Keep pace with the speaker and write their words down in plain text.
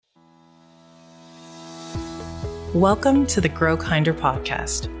Welcome to the Grow Kinder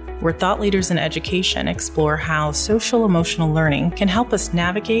podcast, where thought leaders in education explore how social emotional learning can help us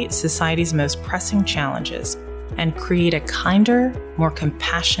navigate society's most pressing challenges and create a kinder, more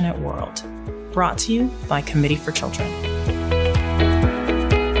compassionate world. Brought to you by Committee for Children.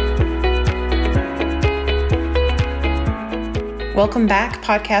 Welcome back,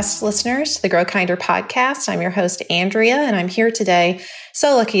 podcast listeners, to the Grow Kinder podcast. I'm your host, Andrea, and I'm here today,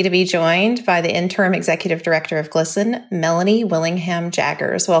 so lucky to be joined by the Interim Executive Director of GLSEN, Melanie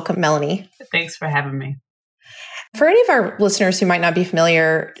Willingham-Jaggers. Welcome, Melanie. Thanks for having me. For any of our listeners who might not be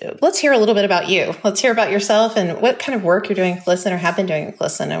familiar, let's hear a little bit about you. Let's hear about yourself and what kind of work you're doing at GLSEN or have been doing at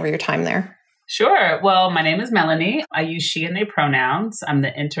GLSEN over your time there. Sure. Well, my name is Melanie. I use she and they pronouns. I'm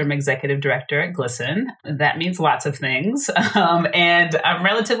the Interim Executive Director at GLSEN. That means lots of things. And I'm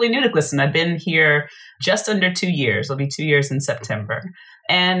relatively new to GLSEN. I've been here just under 2 years. It'll be 2 years in September.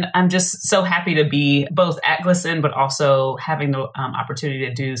 And I'm just so happy to be both at GLSEN, but also having the opportunity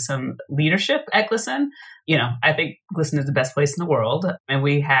to do some leadership at GLSEN. You know, I think GLSEN is the best place in the world. And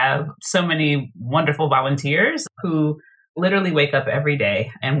we have so many wonderful volunteers who literally wake up every day.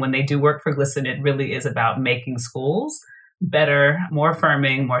 And when they do work for GLSEN, it really is about making schools better, more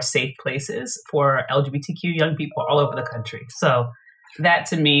affirming, more safe places for LGBTQ young people all over the country. So that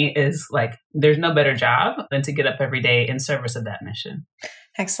to me is like, there's no better job than to get up every day in service of that mission.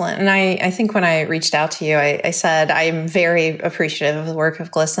 Excellent. And I think when I reached out to you, I said, I'm very appreciative of the work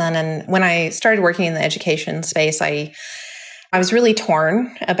of GLSEN. And when I started working in the education space, I was really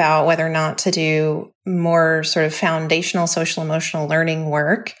torn about whether or not to do more sort of foundational social emotional learning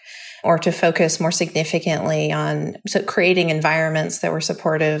work or to focus more significantly on creating environments that were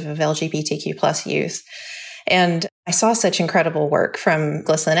supportive of LGBTQ plus youth. And I saw such incredible work from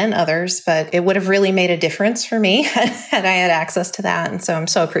GLSEN and others, but it would have really made a difference for me had I had access to that. And so I'm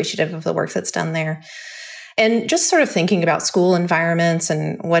so appreciative of the work that's done there. And just sort of thinking about school environments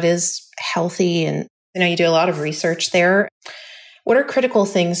and what is healthy, and you do a lot of research there. What are critical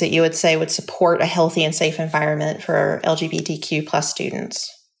things that you would say would support a healthy and safe environment for LGBTQ plus students?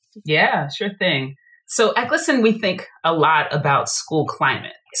 Yeah, sure thing. So at GLSEN, we think a lot about school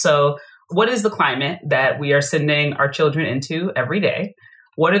climate. So what is the climate that we are sending our children into every day?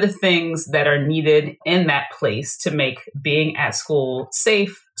 What are the things that are needed in that place to make being at school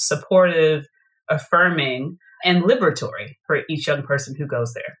safe, supportive, affirming, and liberatory for each young person who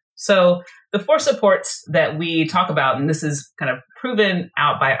goes there? So the 4 supports that we talk about, and this is kind of proven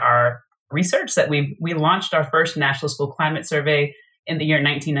out by our research, that we launched our first National School Climate Survey in the year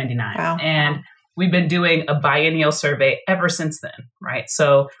 1999. Wow. And we've been doing a biennial survey ever since then, right?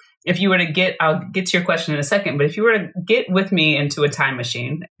 So if you were to I'll get to your question in a second, but if you were to get with me into a time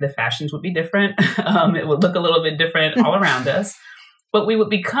machine, the fashions would be different. It would look a little bit different all around us, but we would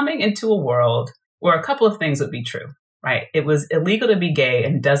be coming into a world where a couple of things would be true. Right. It was illegal to be gay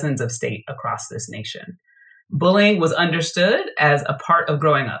in dozens of states across this nation. Bullying was understood as a part of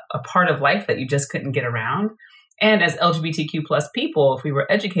growing up, a part of life that you just couldn't get around. And as LGBTQ plus people, if we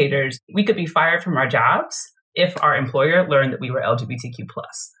were educators, we could be fired from our jobs if our employer learned that we were LGBTQ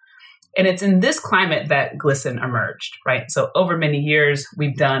plus. And it's in this climate that GLSEN emerged, right? So over many years,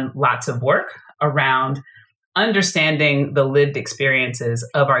 we've done lots of work around understanding the lived experiences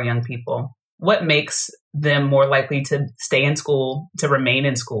of our young people. What makes them more likely to stay in school, to remain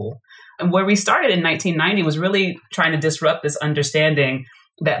in school? And where we started in 1990 was really trying to disrupt this understanding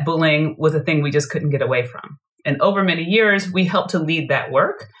that bullying was a thing we just couldn't get away from. And over many years, we helped to lead that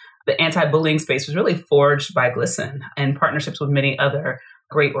work. The anti-bullying space was really forged by GLSEN in partnerships with many other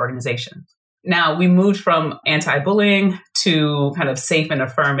great organizations. Now, we moved from anti-bullying to kind of safe and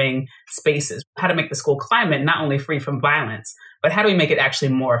affirming spaces. How to make the school climate not only free from violence, but how do we make it actually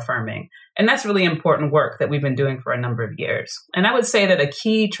more affirming? And that's really important work that we've been doing for a number of years. And I would say that a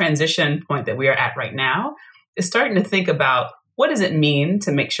key transition point that we are at right now is starting to think about what does it mean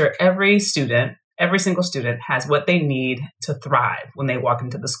to make sure every single student has what they need to thrive when they walk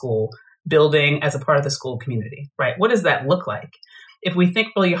into the school building as a part of the school community, right? What does that look like? If we think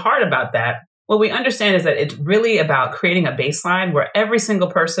really hard about that, what we understand is that it's really about creating a baseline where every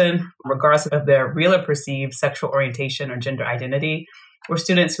single person, regardless of their real or perceived sexual orientation or gender identity, we're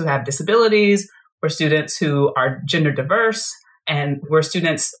students who have disabilities, we're students who are gender diverse, and we're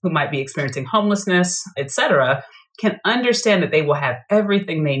students who might be experiencing homelessness, et cetera, can understand that they will have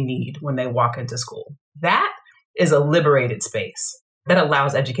everything they need when they walk into school. That is a liberated space that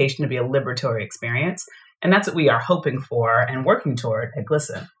allows education to be a liberatory experience. And that's what we are hoping for and working toward at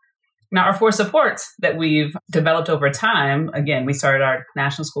GLSEN. Now, our 4 supports that we've developed over time, again, we started our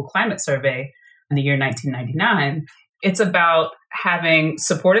National School Climate Survey in the year 1999. It's about having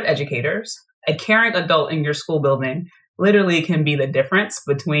supportive educators A caring adult in your school building literally can be the difference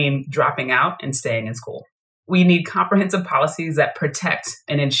between dropping out and staying in school. We need comprehensive policies that protect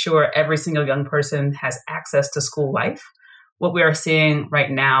and ensure every single young person has access to school life. What we are seeing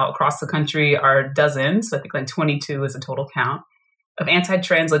right now across the country are dozens, I think like 22 is a total count, of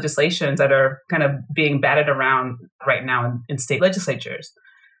anti-trans legislations that are kind of being batted around right now in state legislatures.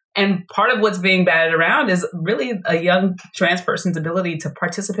 And part of what's being batted around is really a young trans person's ability to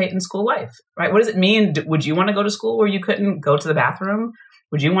participate in school life, right? What does it mean? Would you want to go to school where you couldn't go to the bathroom?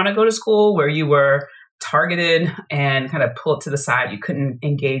 Would you want to go to school where you were targeted and kind of pulled to the side? You couldn't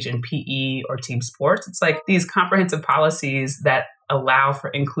engage in PE or team sports. It's like these comprehensive policies that allow for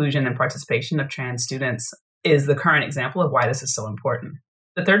inclusion and participation of trans students is the current example of why this is so important.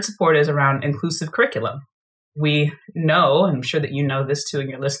 The third support is around inclusive curriculum. We know, and I'm sure that you know this too, and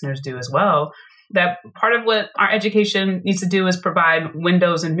your listeners do as well, that part of what our education needs to do is provide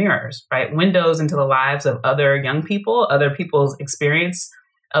windows and mirrors, right? Windows into the lives of other young people, other people's experience,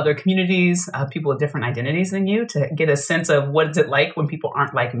 other communities, people with different identities than you, to get a sense of what is it like when people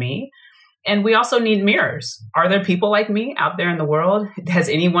aren't like me. And we also need mirrors. Are there people like me out there in the world? Has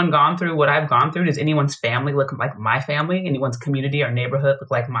anyone gone through what I've gone through? Does anyone's family look like my family? Anyone's community or neighborhood look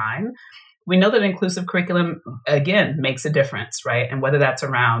like mine? We know that inclusive curriculum, again, makes a difference, right? And whether that's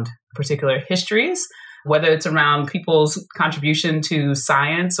around particular histories, whether it's around people's contribution to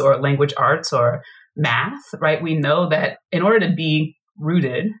science or language arts or math, right? We know that in order to be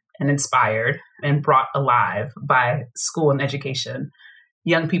rooted and inspired and brought alive by school and education,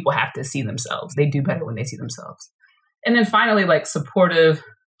 young people have to see themselves. They do better when they see themselves. And then finally, like supportive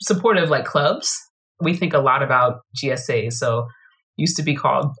like clubs. We think a lot about GSAs. So used to be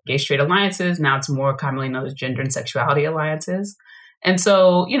called gay straight alliances. Now it's more commonly known as gender and sexuality alliances. And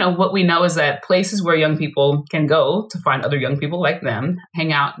so, what we know is that places where young people can go to find other young people like them,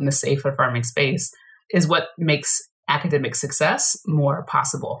 hang out in a safe, affirming space, is what makes academic success more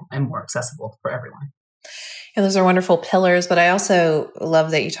possible and more accessible for everyone. Yeah, those are wonderful pillars, but I also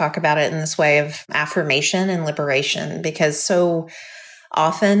love that you talk about it in this way of affirmation and liberation, because so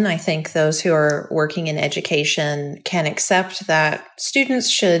often I think those who are working in education can accept that students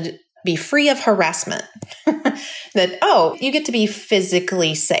should be free of harassment, that, you get to be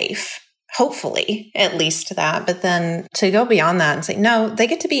physically safe, hopefully, at least that, but then to go beyond that and say, no, they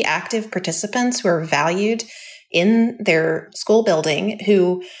get to be active participants who are valued in their school building,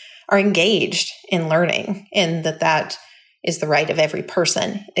 who are engaged in learning, and that is the right of every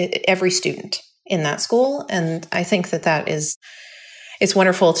person, every student in that school. And I think that it's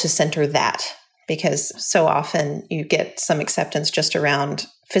wonderful to center that, because so often you get some acceptance just around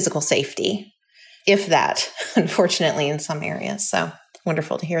physical safety, if that, unfortunately, in some areas. So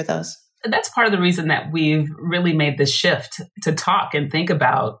wonderful to hear those. That's part of the reason that we've really made this shift to talk and think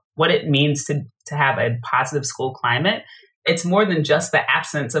about what it means to have a positive school climate. It's more than just the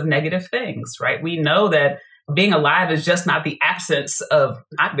absence of negative things, right? We know that being alive is just not the absence of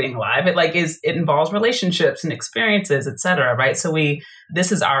not being alive. It involves relationships and experiences, et cetera, right? So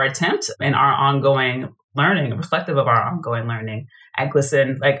this is our attempt in our ongoing learning, reflective of our ongoing learning at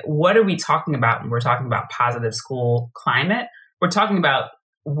GLSEN. What are we talking about when we're talking about positive school climate? We're talking about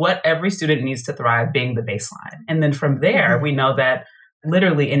what every student needs to thrive being the baseline. And then from there, we know that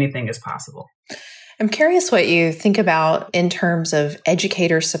literally anything is possible. I'm curious what you think about in terms of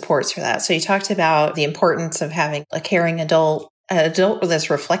educator supports for that. So you talked about the importance of having a caring adult, an adult that's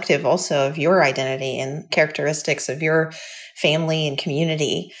reflective also of your identity and characteristics of your family and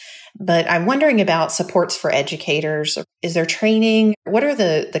community. But I'm wondering about supports for educators. Is there training? What are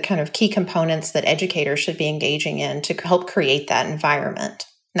the kind of key components that educators should be engaging in to help create that environment,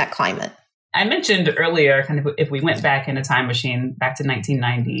 that climate? I mentioned earlier, kind of if we went back in a time machine back to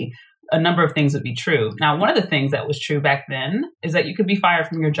 1990, a number of things would be true. Now, one of the things that was true back then is that you could be fired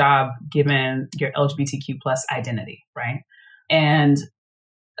from your job given your LGBTQ plus identity, right? And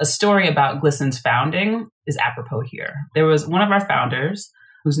a story about GLSEN's founding is apropos here. There was one of our founders,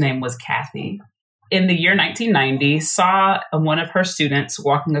 whose name was Kathy, in the year 1990, saw one of her students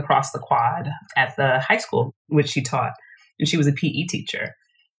walking across the quad at the high school, which she taught, and she was a PE teacher.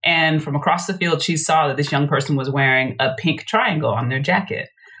 And from across the field, she saw that this young person was wearing a pink triangle on their jacket.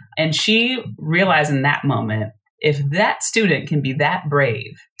 And she realized in that moment, if that student can be that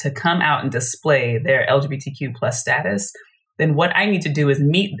brave to come out and display their LGBTQ plus status, then what I need to do is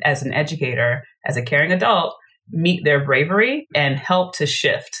meet as an educator, as a caring adult, meet their bravery and help to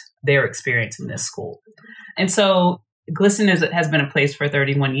shift their experience in this school. And so GLSEN has been a place for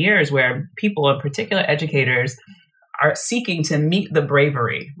 31 years where people, in particular educators, are seeking to meet the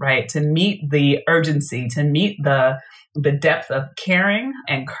bravery, right? To meet the urgency, to meet the the depth of caring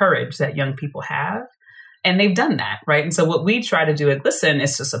and courage that young people have. And they've done that, right? And so what we try to do at Listen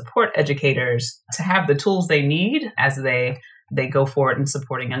is to support educators to have the tools they need as they go forward in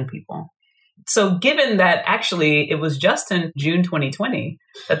supporting young people. So given that actually it was just in June 2020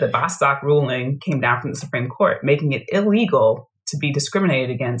 that the Bostock ruling came down from the Supreme Court, making it illegal to be discriminated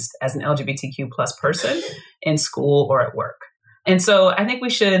against as an LGBTQ plus person in school or at work. And so I think we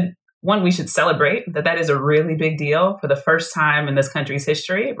should celebrate that is a really big deal for the first time in this country's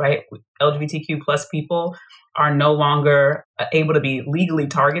history, right? LGBTQ plus people are no longer able to be legally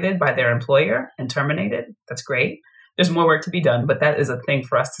targeted by their employer and terminated. That's great. There's more work to be done, but that is a thing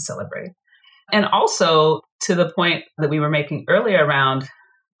for us to celebrate. And also to the point that we were making earlier around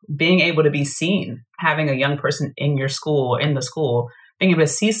being able to be seen, having a young person in your school, in the school, being able to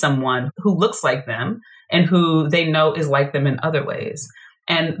see someone who looks like them and who they know is like them in other ways.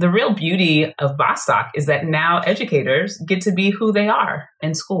 And the real beauty of Bostock is that now educators get to be who they are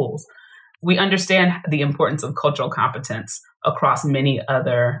in schools. We understand the importance of cultural competence across many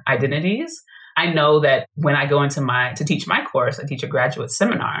other identities. I know that when I go to teach my course, I teach a graduate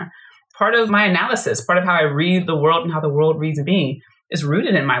seminar, part of my analysis, part of how I read the world and how the world reads me is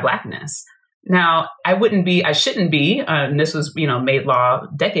rooted in my Blackness. Now, I shouldn't be, and this was, made law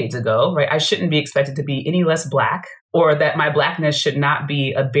decades ago, right? I shouldn't be expected to be any less Black, or that my Blackness should not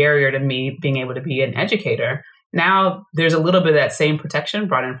be a barrier to me being able to be an educator. Now, there's a little bit of that same protection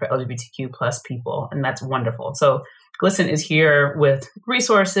brought in for LGBTQ plus people, and that's wonderful. So Listen is here with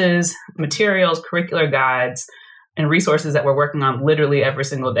resources, materials, curricular guides, and resources that we're working on literally every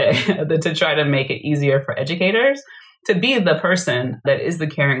single day to try to make it easier for educators to be the person that is the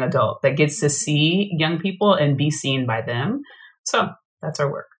caring adult that gets to see young people and be seen by them. So that's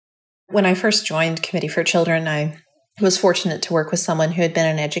our work. When I first joined Committee for Children, I was fortunate to work with someone who had been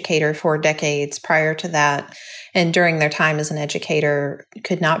an educator for decades prior to that. And during their time as an educator,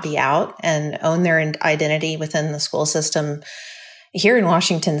 could not be out and own their identity within the school system here in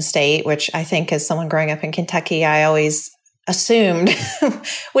Washington State, which I think as someone growing up in Kentucky, I always assumed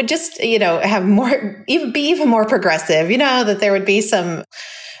would just, have more, be even more progressive, that there would be some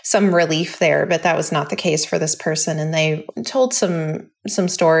relief there, but that was not the case for this person. And they told some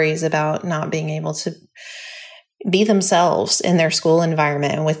stories about not being able to be themselves in their school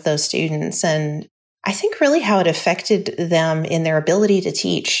environment and with those students. And I think really how it affected them in their ability to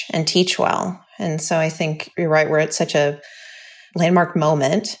teach and teach well. And so I think you're right, we're at such a landmark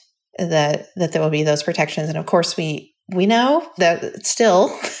moment that there will be those protections. And of course, we know that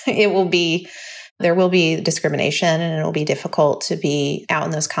still there will be discrimination and it will be difficult to be out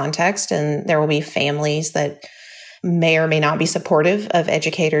in those contexts. And there will be families that may or may not be supportive of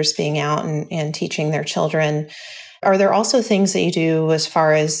educators being out and teaching their children. Are there also things that you do as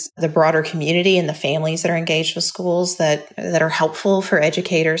far as the broader community and the families that are engaged with schools that are helpful for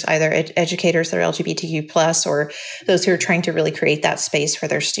educators, either educators that are LGBTQ plus or those who are trying to really create that space for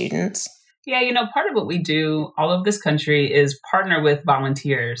their students? Yeah, part of what we do all over this country is partner with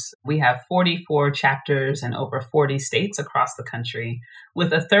volunteers. We have 44 chapters in over 40 states across the country,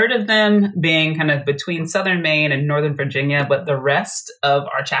 with a third of them being kind of between Southern Maine and Northern Virginia, but the rest of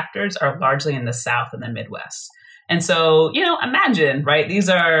our chapters are largely in the South and the Midwest. And so, imagine, right? These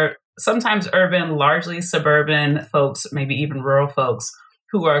are sometimes urban, largely suburban folks, maybe even rural folks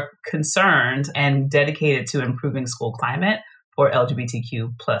who are concerned and dedicated to improving school climate for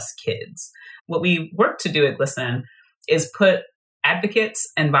LGBTQ plus kids. What we work to do at Listen is put advocates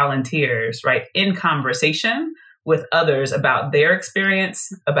and volunteers, right, in conversation with others about their experience,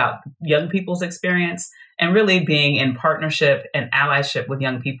 about young people's experience, and really being in partnership and allyship with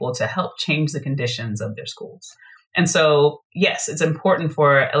young people to help change the conditions of their schools. And so, yes, it's important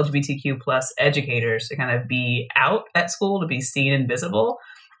for LGBTQ plus educators to kind of be out at school, to be seen and visible.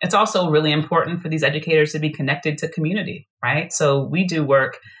 It's also really important for these educators to be connected to community, right? So we do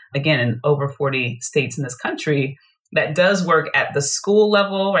work, again, in over 40 states in this country that does work at the school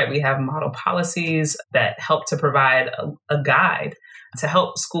level, right? We have model policies that help to provide a guide to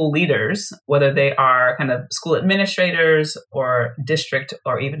help school leaders, whether they are kind of school administrators or district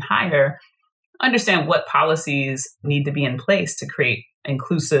or even higher, understand what policies need to be in place to create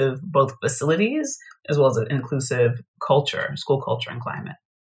inclusive both facilities as well as an inclusive culture, school culture and climate.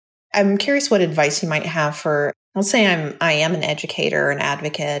 I'm curious what advice you might have for, let's say I am an educator, an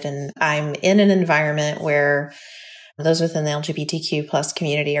advocate, and I'm in an environment where those within the LGBTQ plus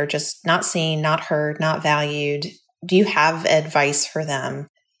community are just not seen, not heard, not valued. Do you have advice for them?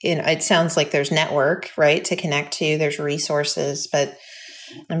 It sounds like there's network, right, to connect to, there's resources, but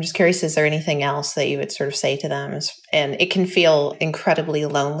I'm just curious, is there anything else that you would sort of say to them? And it can feel incredibly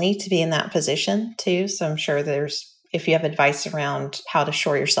lonely to be in that position too. So I'm sure there's if you have advice around how to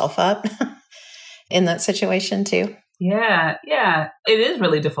shore yourself up in that situation too. Yeah, it is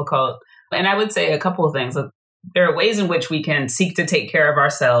really difficult. And I would say a couple of things. There are ways in which we can seek to take care of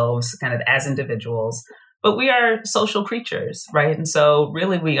ourselves kind of as individuals, but we are social creatures, right? And so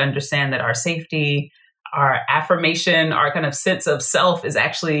really we understand that our safety, our affirmation, our kind of sense of self is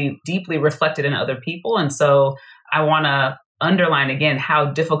actually deeply reflected in other people. And so I want to underline again how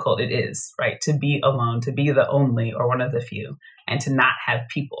difficult it is, right? To be alone, to be the only or one of the few, and to not have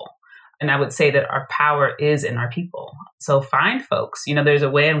people. And I would say that our power is in our people. So find folks. There's a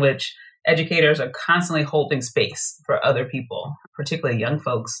way in which educators are constantly holding space for other people, particularly young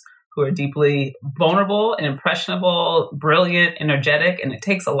folks who are deeply vulnerable and impressionable, brilliant, energetic, and it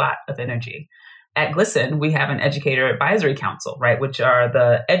takes a lot of energy. At GLSEN, we have an educator advisory council, right, which are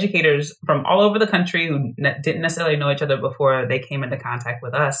the educators from all over the country who didn't necessarily know each other before they came into contact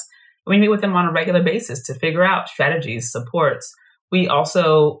with us. We meet with them on a regular basis to figure out strategies, supports. We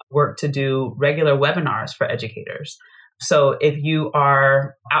also work to do regular webinars for educators. So if you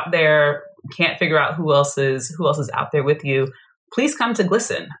are out there, can't figure out who else is out there with you, please come to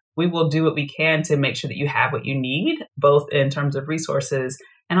GLSEN. We will do what we can to make sure that you have what you need, both in terms of resources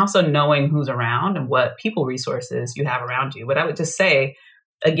and also knowing who's around and what people resources you have around you. But I would just say,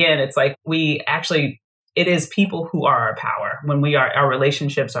 again, it's like it is people who are our power. When our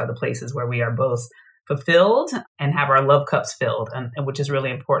relationships are the places where we are both fulfilled and have our love cups filled, and which is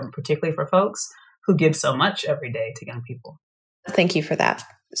really important, particularly for folks who give so much every day to young people. Thank you for that.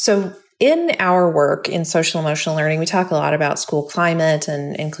 So in our work in social emotional learning, we talk a lot about school climate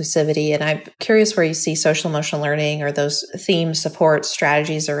and inclusivity. And I'm curious where you see social emotional learning or those themes, support,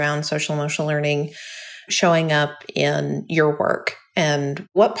 strategies around social emotional learning showing up in your work. And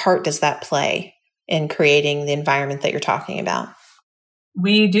what part does that play in creating the environment that you're talking about?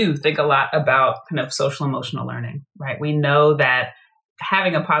 We do think a lot about kind of social emotional learning, right? We know that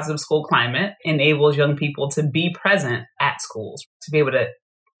having a positive school climate enables young people to be present at schools, to be able to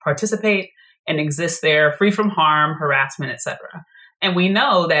participate and exist there free from harm, harassment, etc. And we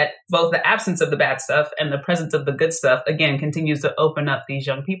know that both the absence of the bad stuff and the presence of the good stuff, again, continues to open up these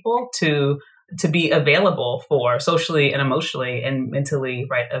young people to be available for socially and emotionally and mentally,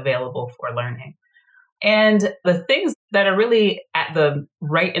 right, available for learning. And the things that are really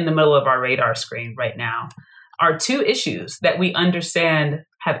right in the middle of our radar screen right now are two issues that we understand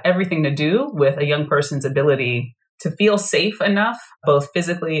have everything to do with a young person's ability to feel safe enough, both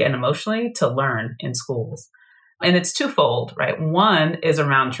physically and emotionally, to learn in schools. And it's twofold, right? One is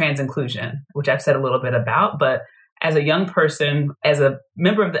around trans inclusion, which I've said a little bit about, but as a young person, as a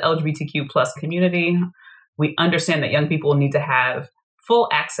member of the LGBTQ plus community, we understand that young people need to have full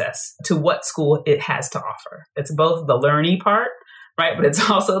access to what school it has to offer. It's both the learning part, right? But it's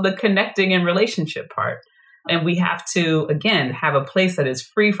also the connecting and relationship part. And we have to, again, have a place that is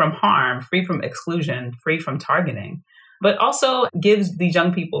free from harm, free from exclusion, free from targeting, but also gives these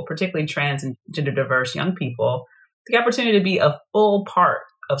young people, particularly trans and gender diverse young people, the opportunity to be a full part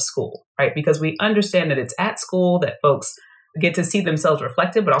of school, right? Because we understand that it's at school that folks get to see themselves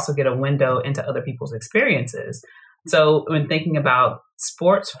reflected, but also get a window into other people's experiences. So when thinking about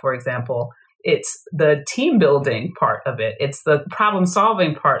sports, for example, it's the team building part of it. It's the problem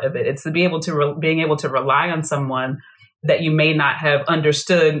solving part of it. It's being able to rely on someone that you may not have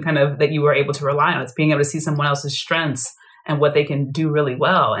understood, kind of that you were able to rely on. It's being able to see someone else's strengths and what they can do really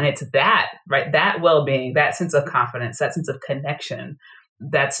well. And it's that, right? That well-being, that sense of confidence, that sense of connection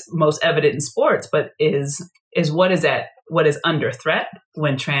that's most evident in sports, but is what is under threat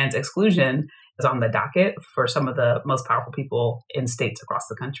when trans exclusion is on the docket for some of the most powerful people in states across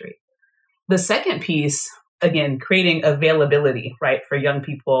the country. The second piece, again, creating availability, right, for young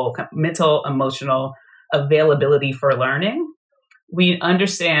people, mental, emotional availability for learning. We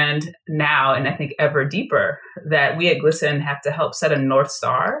understand now, and I think ever deeper, that we at GLSEN have to help set a North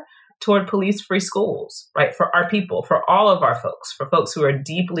Star toward police-free schools, right, for our people, for all of our folks, for folks who are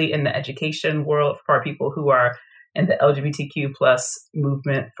deeply in the education world, for our people who are in the LGBTQ plus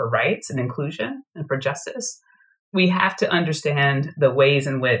movement for rights and inclusion and for justice. We have to understand the ways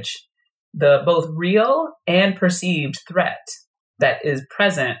in which the both real and perceived threat that is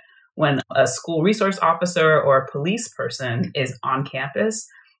present when a school resource officer or a police person is on campus,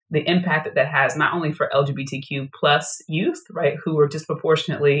 the impact that has not only for LGBTQ plus youth, right, who are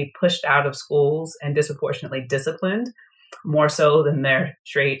disproportionately pushed out of schools and disproportionately disciplined, more so than their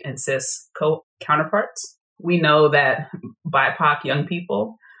straight and cis counterparts. We know that BIPOC young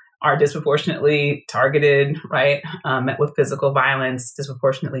people are disproportionately targeted, right, met with physical violence,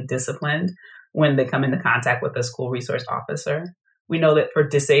 disproportionately disciplined when they come into contact with a school resource officer. We know that for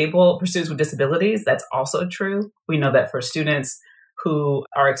students with disabilities, that's also true. We know that for students who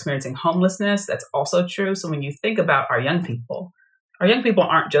are experiencing homelessness, that's also true. So when you think about our young people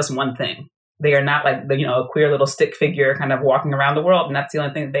aren't just one thing. They are not like a queer little stick figure kind of walking around the world, and that's the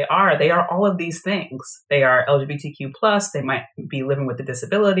only thing that they are. They are all of these things. They are LGBTQ+. They might be living with a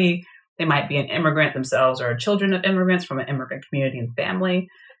disability. They might be an immigrant themselves or children of immigrants from an immigrant community and family.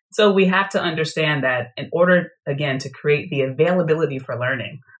 So we have to understand that in order, again, to create the availability for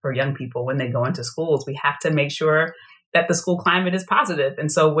learning for young people when they go into schools, we have to make sure that the school climate is positive.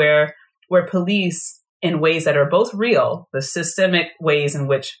 And so where police, in ways that are both real, the systemic ways in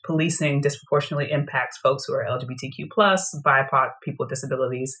which policing disproportionately impacts folks who are LGBTQ+, BIPOC, people with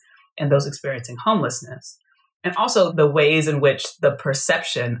disabilities, and those experiencing homelessness. And also the ways in which the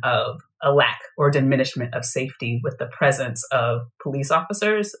perception of a lack or diminishment of safety with the presence of police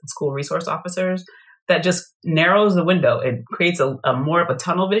officers, school resource officers, that just narrows the window. It creates a more of a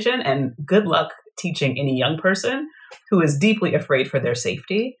tunnel vision, and good luck teaching any young person who is deeply afraid for their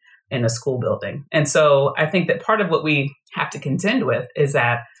safety in a school building. And so I think that part of what we have to contend with is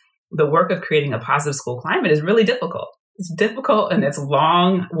that the work of creating a positive school climate is really difficult. It's difficult and it's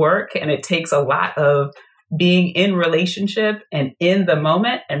long work, and it takes a lot of being in relationship and in the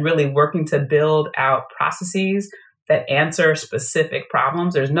moment and really working to build out processes that answer specific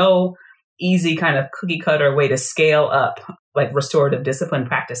problems. There's no easy kind of cookie cutter way to scale up like restorative discipline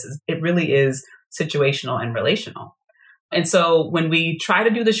practices. It really is situational and relational. And so when we try to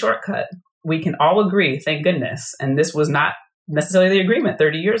do the shortcut, we can all agree, thank goodness, and this was not necessarily the agreement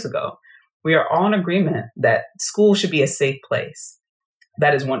 30 years ago. We are all in agreement that school should be a safe place.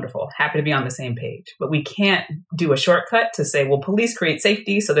 That is wonderful. Happy to be on the same page. But we can't do a shortcut to say, well, police create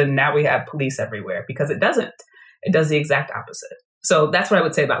safety, so then now we have police everywhere, because it doesn't. It does the exact opposite. So that's what I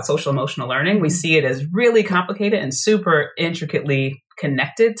would say about social emotional learning. We see it as really complicated and super intricately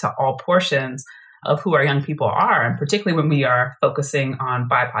connected to all portions of who our young people are, and particularly when we are focusing on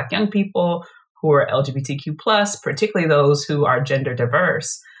BIPOC young people who are LGBTQ+, particularly those who are gender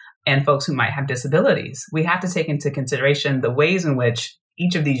diverse and folks who might have disabilities. We have to take into consideration the ways in which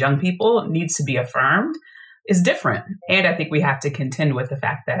each of these young people needs to be affirmed is different. And I think we have to contend with the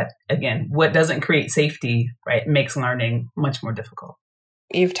fact that, again, what doesn't create safety, right, makes learning much more difficult.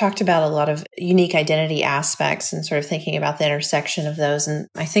 You've talked about a lot of unique identity aspects and sort of thinking about the intersection of those. And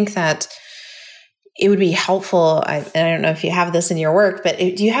I think that it would be helpful, I don't know if you have this in your work, but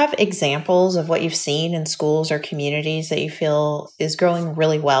do you have examples of what you've seen in schools or communities that you feel is growing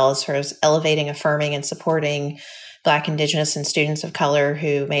really well as far as elevating, affirming, and supporting Black, Indigenous, and students of color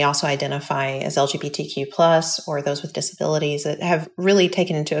who may also identify as LGBTQ+, or those with disabilities, that have really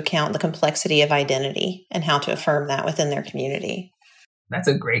taken into account the complexity of identity and how to affirm that within their community? That's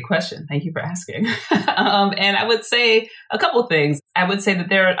a great question. Thank you for asking. And I would say a couple of things. I would say that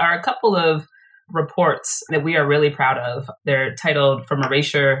there are a couple of reports that we are really proud of. They're titled From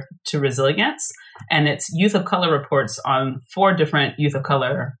Erasure to Resilience, and it's youth of color reports on 4 different youth of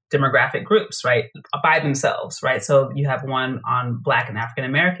color demographic groups, right, by themselves, right? So you have one on Black and African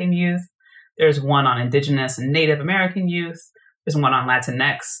American youth. There's one on Indigenous and Native American youth. There's one on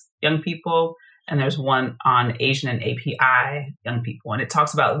Latinx young people, and there's one on Asian and API young people. And it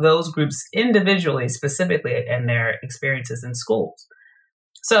talks about those groups individually, specifically, and their experiences in schools.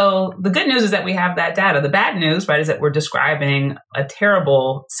 So the good news is that we have that data. The bad news, right, is that we're describing a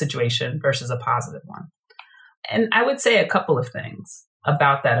terrible situation versus a positive one. And I would say a couple of things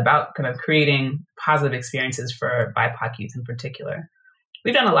about that, about kind of creating positive experiences for BIPOC youth in particular.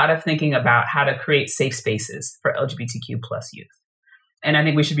 We've done a lot of thinking about how to create safe spaces for LGBTQ+ youth. And I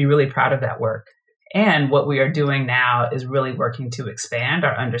think we should be really proud of that work. And what we are doing now is really working to expand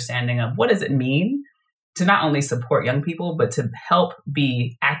our understanding of what does it mean to not only support young people, but to help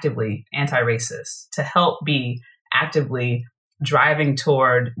be actively anti-racist, to help be actively driving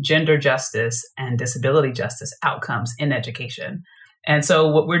toward gender justice and disability justice outcomes in education. And so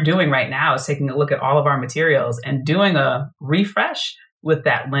what we're doing right now is taking a look at all of our materials and doing a refresh with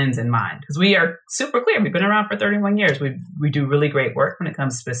that lens in mind. Because we are super clear. We've been around for 31 years. We do really great work when it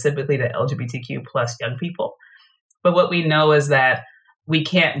comes specifically to LGBTQ+ young people. But what we know is that we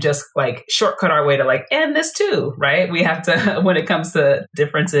can't just like shortcut our way to like, and this too, right? We have to, when it comes to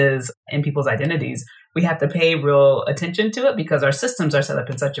differences in people's identities, we have to pay real attention to it because our systems are set up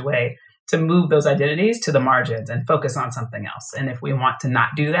in such a way to move those identities to the margins and focus on something else. And if we want to not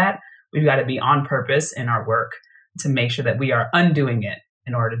do that, we've got to be on purpose in our work to make sure that we are undoing it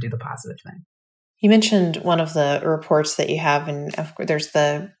in order to do the positive thing. You mentioned one of the reports that you have, and of course, there's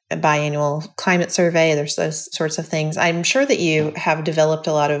the biannual climate survey. There's those sorts of things. I'm sure that you have developed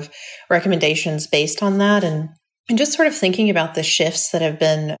a lot of recommendations based on that. And And just sort of thinking about the shifts that have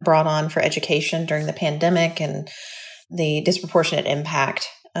been brought on for education during the pandemic and the disproportionate impact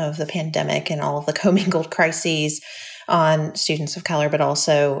of the pandemic and all of the commingled crises on students of color, but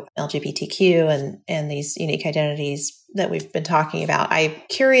also LGBTQ and these unique identities that we've been talking about. I'm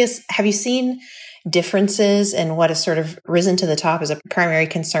curious, have you seen differences in what has sort of risen to the top as a primary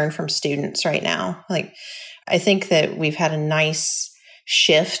concern from students right now? Like, I think that we've had a nice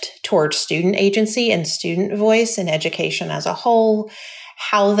shift towards student agency and student voice in education as a whole.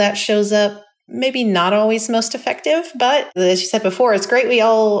 How that shows up, maybe not always most effective, but as you said before, it's great we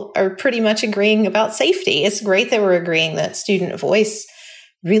all are pretty much agreeing about safety. It's great that we're agreeing that student voice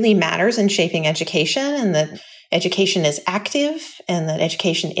really matters in shaping education, and that education is active, and that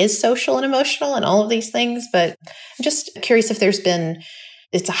education is social and emotional and all of these things. But I'm just curious if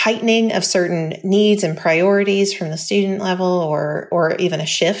it's a heightening of certain needs and priorities from the student level, or even a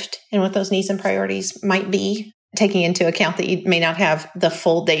shift in what those needs and priorities might be, taking into account that you may not have the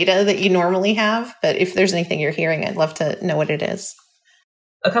full data that you normally have. But if there's anything you're hearing, I'd love to know what it is.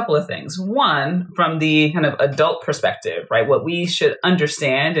 A couple of things. One, from the kind of adult perspective, right? What we should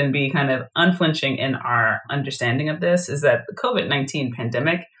understand and be kind of unflinching in our understanding of this is that the COVID-19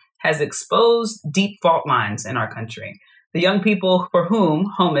 pandemic has exposed deep fault lines in our country. The young people for whom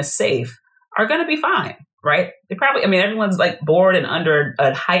home is safe are going to be fine, right? Everyone's like bored and under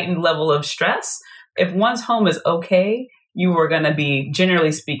a heightened level of stress. If one's home is okay, you are going to be,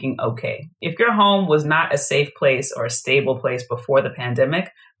 generally speaking, okay. If your home was not a safe place or a stable place before the pandemic,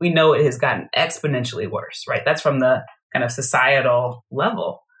 we know it has gotten exponentially worse, right? That's from the kind of societal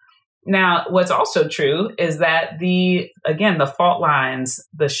level. Now, what's also true is that the fault lines,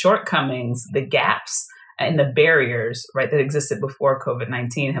 the shortcomings, the gaps, and the barriers, right, that existed before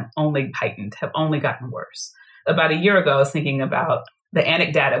COVID-19 have only heightened, have only gotten worse. About a year ago, I was thinking about the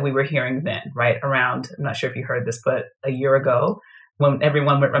anecdata we were hearing then, right, around, I'm not sure if you heard this, but a year ago, when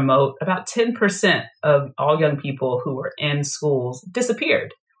everyone went remote, about 10% of all young people who were in schools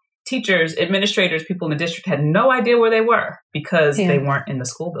disappeared. Teachers, administrators, people in the district had no idea where they were because they weren't in the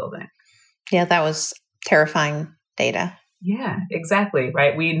school building. Yeah, that was terrifying data. Yeah, exactly,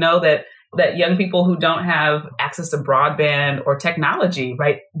 right? We know that young people who don't have access to broadband or technology,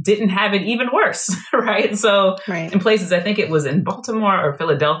 right, didn't have it even worse, right? So in places, I think it was in Baltimore or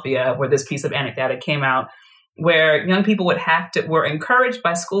Philadelphia, where this piece of anecdata came out, where young people were encouraged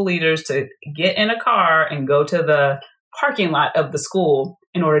by school leaders to get in a car and go to the parking lot of the school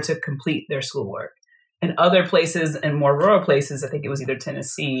in order to complete their schoolwork. In other places, in more rural places, I think it was either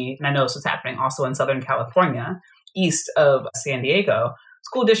Tennessee, and I know this was happening also in Southern California, east of San Diego,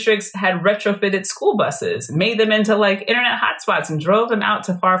 school districts had retrofitted school buses, made them into like internet hotspots, and drove them out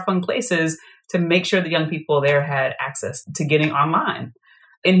to far-flung places to make sure the young people there had access to getting online.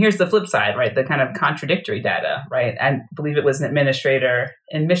 And here's the flip side, right? The kind of contradictory data, right? I believe it was an administrator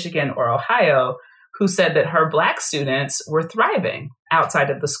in Michigan or Ohio who said that her Black students were thriving outside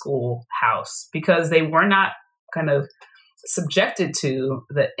of the schoolhouse because they were not kind of subjected to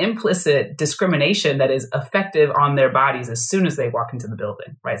the implicit discrimination that is effective on their bodies as soon as they walk into the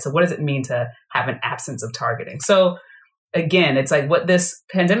building, right? So what does it mean to have an absence of targeting? So again, it's like what this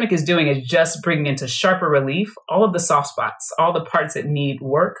pandemic is doing is just bringing into sharper relief all of the soft spots, all the parts that need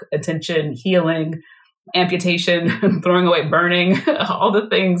work, attention, healing, amputation, throwing away, burning, all the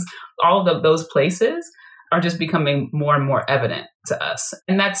things, all of those places are just becoming more and more evident to us.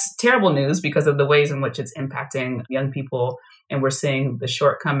 And that's terrible news because of the ways in which it's impacting young people. And we're seeing the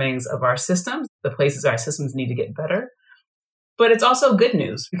shortcomings of our systems, the places our systems need to get better. But it's also good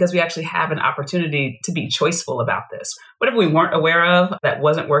news because we actually have an opportunity to be choiceful about this. Whatever we weren't aware of that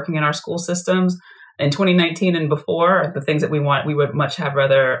wasn't working in our school systems in 2019 and before, the things that we would much have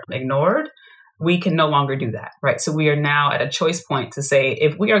rather ignored, we can no longer do that, right? So we are now at a choice point to say,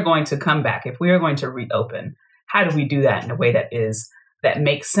 if we are going to come back, if we are going to reopen, how do we do that in a way that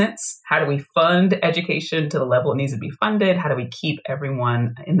makes sense? How do we fund education to the level it needs to be funded? How do we keep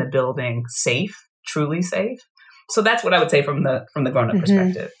everyone in the building safe, truly safe? So that's what I would say from the grown-up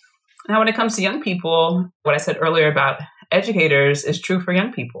perspective. Now, when it comes to young people, what I said earlier about educators is true for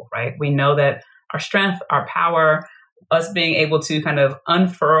young people, right? We know that our strength, our power, us being able to kind of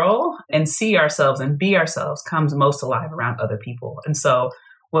unfurl and see ourselves and be ourselves comes most alive around other people. And so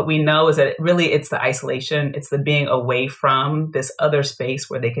what we know is that it's the isolation, it's the being away from this other space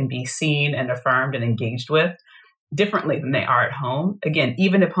where they can be seen and affirmed and engaged with differently than they are at home. Again,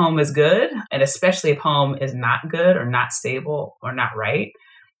 even if home is good, and especially if home is not good or not stable or not right,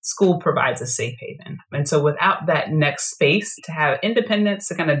 school provides a safe haven. And so without that next space to have independence,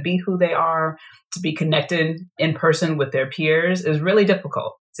 to kind of be who they are, to be connected in person with their peers is really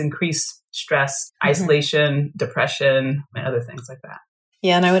difficult. It's increased stress, isolation, depression, and other things like that.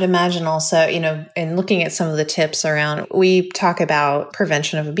 Yeah. And I would imagine also, in looking at some of the tips around, we talk about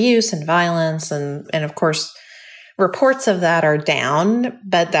prevention of abuse and violence. And of course, reports of that are down,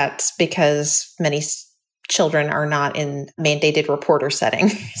 but that's because many children are not in mandated reporter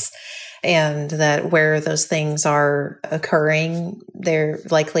settings. And that where those things are occurring, they're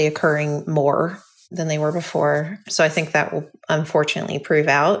likely occurring more than they were before. So I think that will unfortunately prove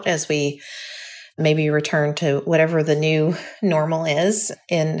out as we maybe return to whatever the new normal is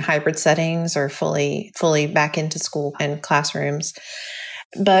in hybrid settings or fully back into school and classrooms.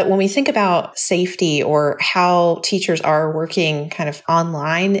 But when we think about safety or how teachers are working kind of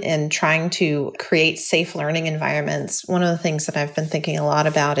online and trying to create safe learning environments, one of the things that I've been thinking a lot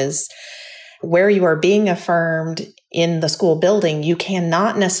about is where you are being affirmed in the school building, you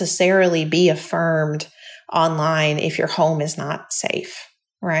cannot necessarily be affirmed online if your home is not safe,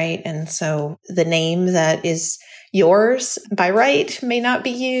 right? And so the name that is yours by right may not be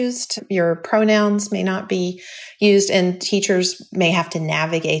used. Your pronouns may not be used, and teachers may have to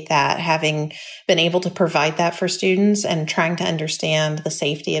navigate that, having been able to provide that for students and trying to understand the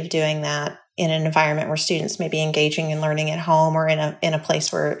safety of doing that in an environment where students may be engaging in learning at home or in a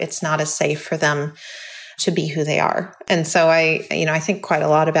place where it's not as safe for them to be who they are. And so I think quite a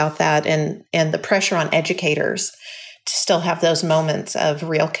lot about that and the pressure on educators to still have those moments of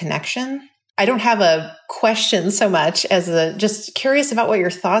real connection. I don't have a question so much as just curious about what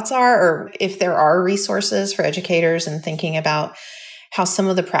your thoughts are, or if there are resources for educators and thinking about how some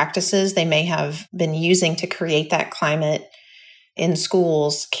of the practices they may have been using to create that climate in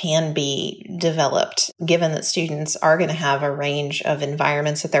schools can be developed, given that students are going to have a range of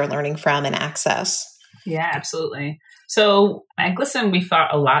environments that they're learning from and access. Yeah, absolutely. So at GLSEN, we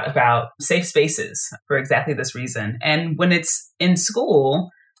thought a lot about safe spaces for exactly this reason. And when it's in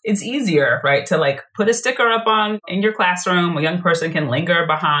school, it's easier, right, to put a sticker up in your classroom. A young person can linger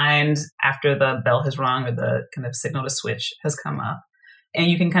behind after the bell has rung or the kind of signal to switch has come up. And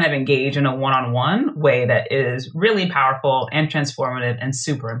you can kind of engage in a one-on-one way that is really powerful and transformative and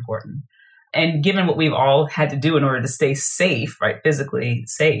super important. And given what we've all had to do in order to stay safe, right, physically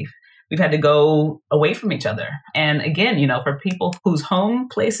safe, we've had to go away from each other. And again, for people whose home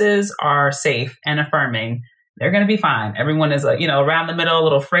places are safe and affirming, they're going to be fine. Everyone is, around the middle, a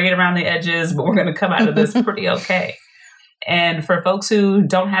little frayed around the edges, but we're going to come out of this pretty okay. And for folks who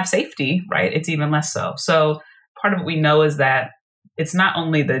don't have safety, right, it's even less so. So part of what we know is that it's not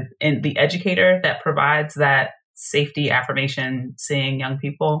only the educator that provides that safety affirmation, seeing young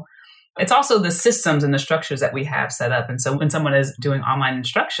people, it's also the systems and the structures that we have set up. And so when someone is doing online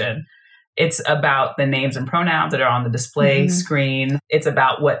instruction, it's about the names and pronouns that are on the display screen. It's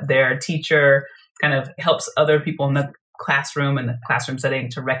about what their teacher kind of helps other people in the classroom and the classroom setting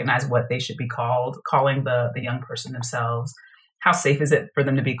to recognize what they should be calling the young person themselves. How safe is it for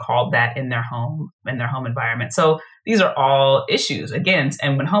them to be called that in their home environment? So these are all issues again.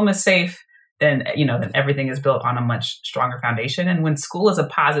 And when home is safe, then everything is built on a much stronger foundation. And when school is a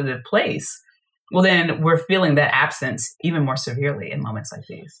positive place, well, then we're feeling that absence even more severely in moments like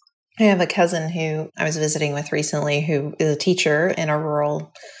these. I have a cousin who I was visiting with recently who is a teacher in a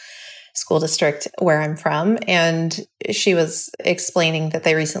rural school district where I'm from. And she was explaining that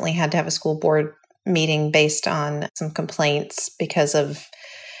they recently had to have a school board meeting based on some complaints because of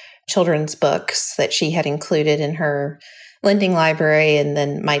children's books that she had included in her lending library and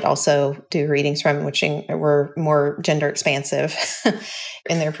then might also do readings from, which were more gender expansive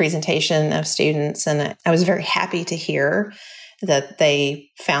in their presentation of students. And I was very happy to hear that they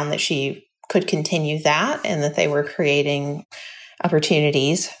found that she could continue that and that they were creating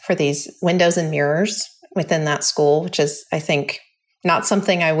opportunities for these windows and mirrors within that school, which is, I think, not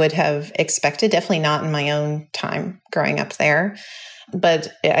something I would have expected, definitely not in my own time growing up there. But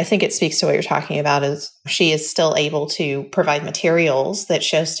I think it speaks to what you're talking about is she is still able to provide materials that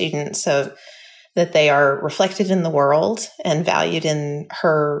show students so that they are reflected in the world and valued in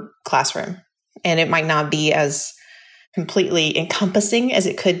her classroom. And it might not be as completely encompassing as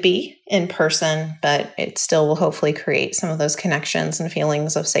it could be in person, but it still will hopefully create some of those connections and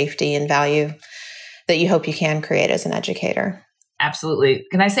feelings of safety and value that you hope you can create as an educator. Absolutely.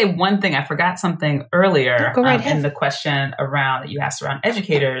 Can I say one thing? I forgot something earlier in the question that you asked around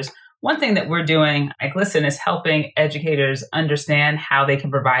educators. One thing that we're doing at GLSEN is helping educators understand how they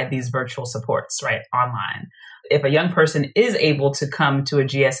can provide these virtual supports, right, online. If a young person is able to come to a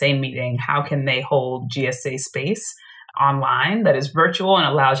GSA meeting, how can they hold GSA space online that is virtual and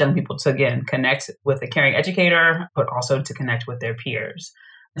allows young people to, again, connect with a caring educator, but also to connect with their peers?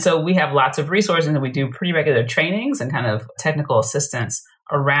 So we have lots of resources and we do pretty regular trainings and kind of technical assistance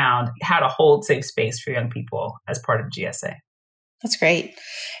around how to hold safe space for young people as part of GSA. That's great.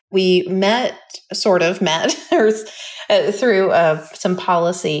 We sort of met through some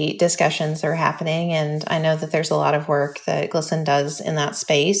policy discussions that are happening. And I know that there's a lot of work that GLSEN does in that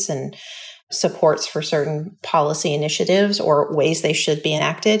space and supports for certain policy initiatives or ways they should be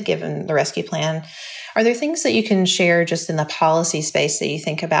enacted given the rescue plan. Are there things that you can share just in the policy space that you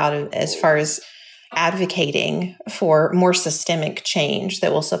think about as far as advocating for more systemic change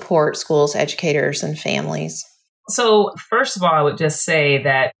that will support schools, educators, and families? So first of all, I would just say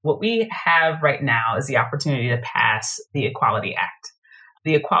that what we have right now is the opportunity to pass the Equality Act.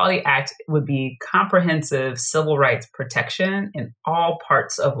 The Equality Act would be comprehensive civil rights protection in all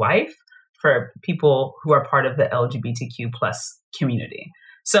parts of life for people who are part of the LGBTQ plus community.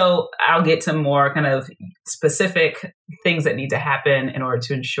 So I'll get to more kind of specific things that need to happen in order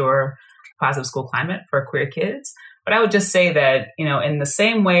to ensure positive school climate for queer kids. But I would just say that, in the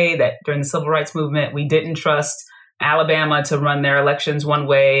same way that during the civil rights movement, we didn't trust Alabama to run their elections one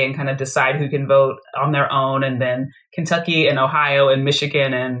way and kind of decide who can vote on their own. And then Kentucky and Ohio and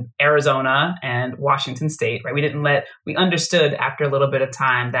Michigan and Arizona and Washington State, right? We understood after a little bit of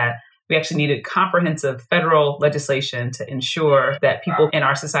time that we actually needed comprehensive federal legislation to ensure that people in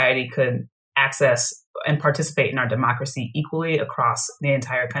our society could access and participate in our democracy equally across the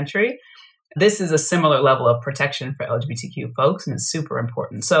entire country. This is a similar level of protection for LGBTQ folks, and it's super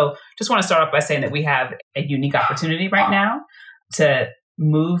important. So just want to start off by saying that we have a unique opportunity right now to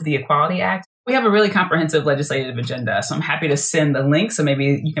move the Equality Act. We have a really comprehensive legislative agenda, so I'm happy to send the link, so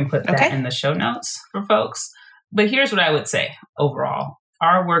maybe you can put that in the show notes for folks. But here's what I would say overall.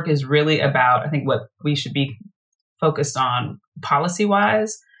 Our work is really about, I think what we should be focused on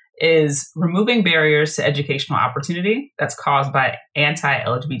policy-wise is removing barriers to educational opportunity that's caused by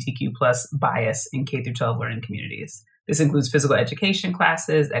anti-LGBTQ plus bias in K through 12 learning communities. This includes physical education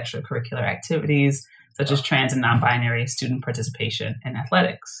classes, extracurricular activities, such as trans and non-binary student participation in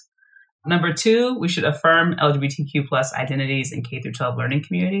athletics. Number 2, we should affirm LGBTQ plus identities in K through 12 learning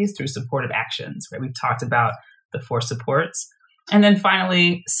communities through supportive actions, right? We've talked about the 4 supports. And then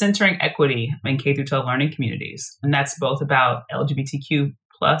finally, centering equity in K through 12 learning communities. And that's both about LGBTQ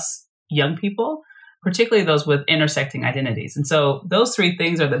plus young people, particularly those with intersecting identities. And so those 3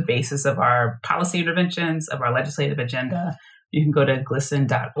 things are the basis of our policy interventions, of our legislative agenda. You can go to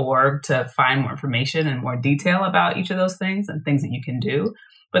glisten.org to find more information and more detail about each of those things and things that you can do.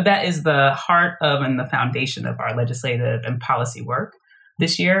 But that is the heart of and the foundation of our legislative and policy work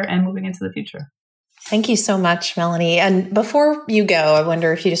this year and moving into the future. Thank you so much, Melanie. And before you go, I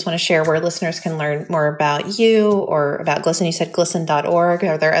wonder if you just want to share where listeners can learn more about you or about GLSEN. You said glisten.org.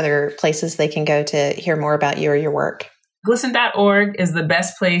 Are there other places they can go to hear more about you or your work? Glisten.org is the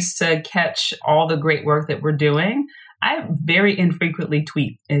best place to catch all the great work that we're doing. I very infrequently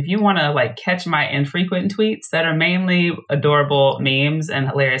tweet. If you want to catch my infrequent tweets that are mainly adorable memes and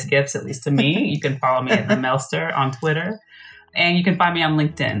hilarious GIFs, at least to me, you can follow me at the Melster on Twitter. And you can find me on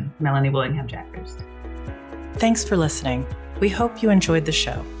LinkedIn, Melanie Willingham-Jaggers. Thanks for listening. We hope you enjoyed the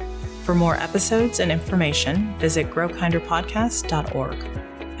show. For more episodes and information, visit growkinderpodcast.org.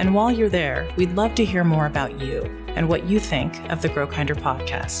 And while you're there, we'd love to hear more about you and what you think of the Grow Kinder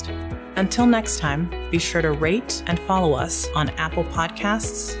podcast. Until next time, be sure to rate and follow us on Apple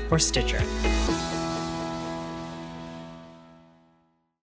Podcasts or Stitcher.